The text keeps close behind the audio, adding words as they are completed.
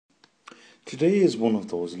Today is one of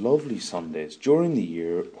those lovely Sundays during the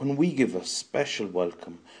year when we give a special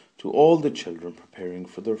welcome to all the children preparing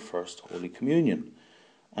for their first Holy Communion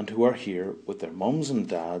and who are here with their mums and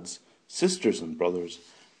dads, sisters and brothers,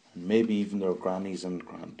 and maybe even their grannies and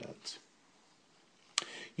granddads.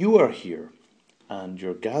 You are here and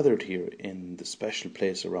you're gathered here in the special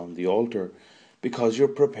place around the altar because you're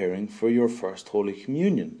preparing for your first Holy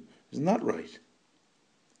Communion. Isn't that right?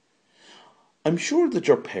 I'm sure that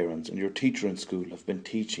your parents and your teacher in school have been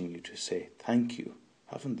teaching you to say thank you,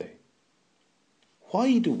 haven't they?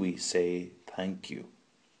 Why do we say thank you?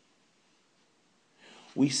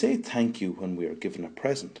 We say thank you when we are given a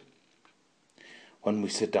present. When we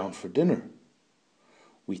sit down for dinner,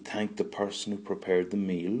 we thank the person who prepared the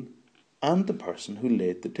meal and the person who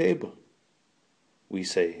laid the table. We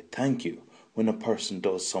say thank you when a person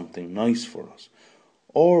does something nice for us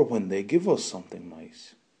or when they give us something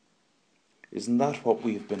nice. Isn't that what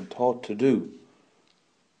we've been taught to do?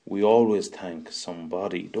 We always thank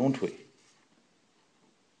somebody, don't we?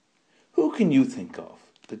 Who can you think of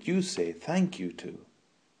that you say thank you to?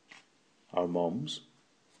 Our mums?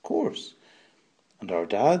 Of course. And our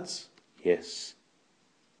dads? Yes.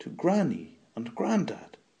 To Granny and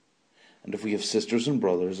Grandad. And if we have sisters and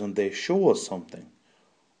brothers and they show us something,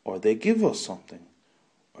 or they give us something,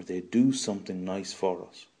 or they do something nice for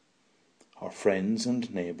us. Our friends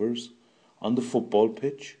and neighbours, on the football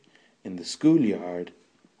pitch, in the schoolyard,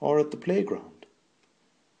 or at the playground.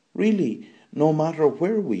 Really, no matter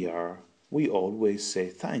where we are, we always say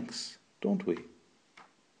thanks, don't we?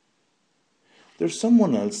 There's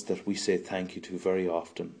someone else that we say thank you to very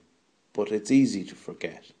often, but it's easy to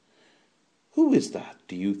forget. Who is that,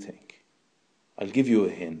 do you think? I'll give you a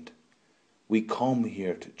hint. We come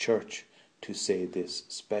here to church to say this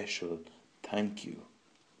special thank you.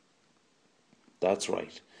 That's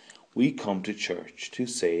right. We come to church to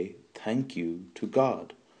say thank you to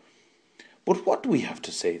God. But what do we have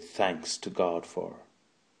to say thanks to God for?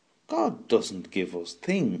 God doesn't give us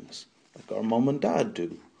things like our mum and dad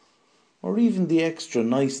do, or even the extra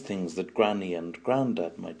nice things that Granny and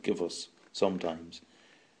Grandad might give us sometimes.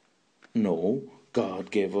 No, God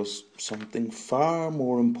gave us something far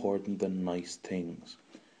more important than nice things.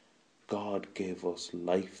 God gave us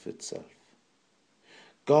life itself.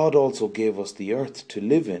 God also gave us the earth to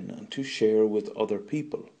live in and to share with other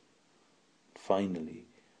people. Finally,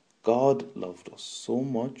 God loved us so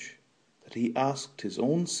much that he asked his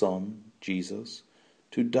own Son, Jesus,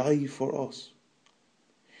 to die for us.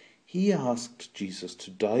 He asked Jesus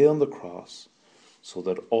to die on the cross so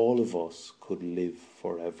that all of us could live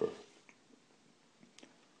forever.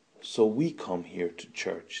 So we come here to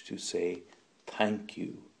church to say thank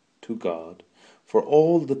you to God for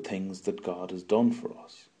all the things that God has done for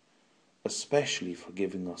us, especially for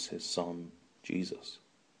giving us his Son, Jesus.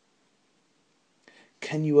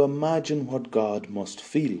 Can you imagine what God must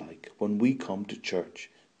feel like when we come to church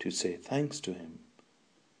to say thanks to him?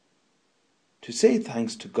 To say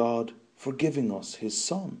thanks to God for giving us his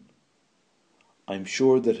Son. I'm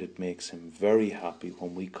sure that it makes him very happy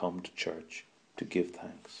when we come to church to give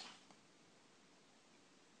thanks.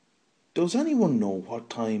 Does anyone know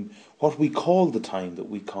what we call the time that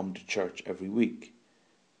we come to church every week?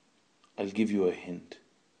 I'll give you a hint.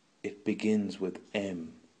 It begins with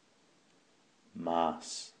M.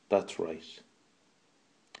 Mass. That's right.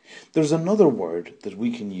 There's another word that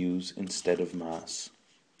we can use instead of Mass.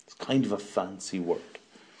 It's kind of a fancy word.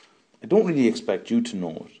 I don't really expect you to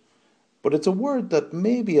know it, but it's a word that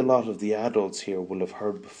maybe a lot of the adults here will have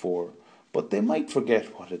heard before, but they might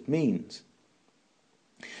forget what it means.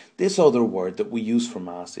 This other word that we use for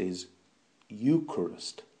Mass is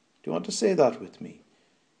Eucharist. Do you want to say that with me?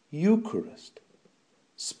 Eucharist.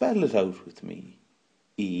 Spell it out with me.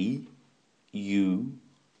 E-U-C-H-A-R-I-S-T.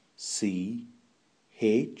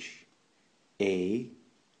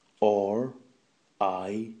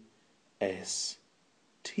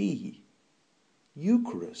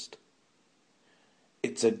 Eucharist.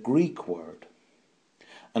 It's a Greek word.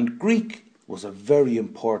 And Greek was a very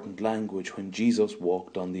important language when Jesus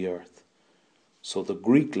walked on the earth. So the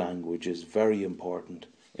Greek language is very important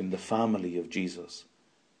in the family of Jesus.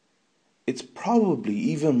 It's probably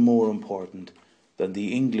even more important than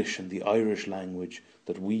the English and the Irish language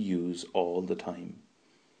that we use all the time.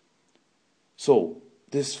 So,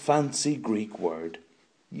 this fancy Greek word,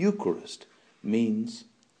 Eucharist, means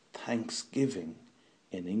thanksgiving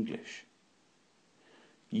in English.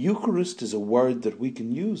 Eucharist is a word that we can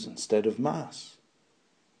use instead of Mass.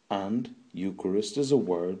 And Eucharist is a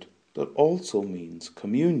word that also means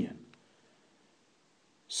communion.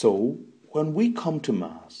 So, when we come to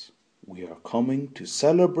Mass, we are coming to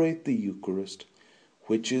celebrate the Eucharist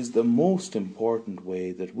which is the most important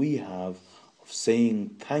way that we have of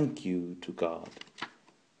saying thank you to God.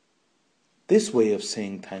 This way of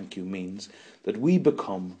saying thank you means that we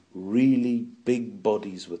become really big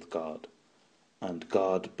buddies with God, and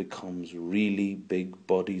God becomes really big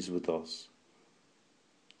buddies with us.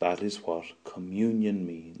 That is what communion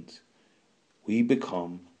means. We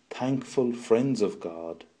become thankful friends of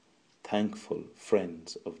God, thankful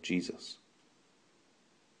friends of Jesus.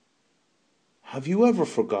 Have you ever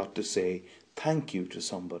forgot to say thank you to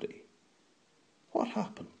somebody? What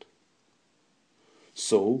happened?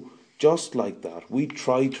 So, just like that, we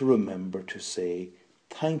try to remember to say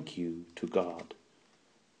thank you to God.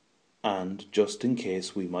 And just in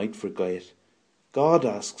case we might forget, God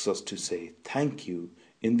asks us to say thank you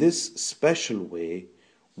in this special way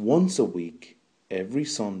once a week, every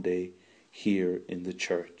Sunday, here in the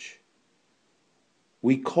church.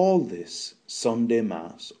 We call this Sunday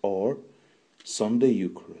Mass or Sunday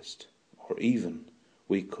Eucharist, or even,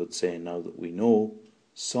 we could say now that we know,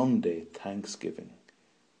 Sunday Thanksgiving.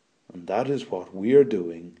 And that is what we are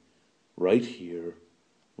doing right here,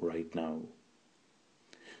 right now.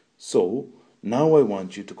 So, now I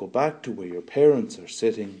want you to go back to where your parents are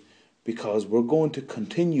sitting, because we're going to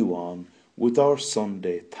continue on with our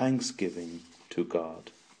Sunday Thanksgiving to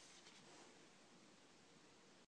God.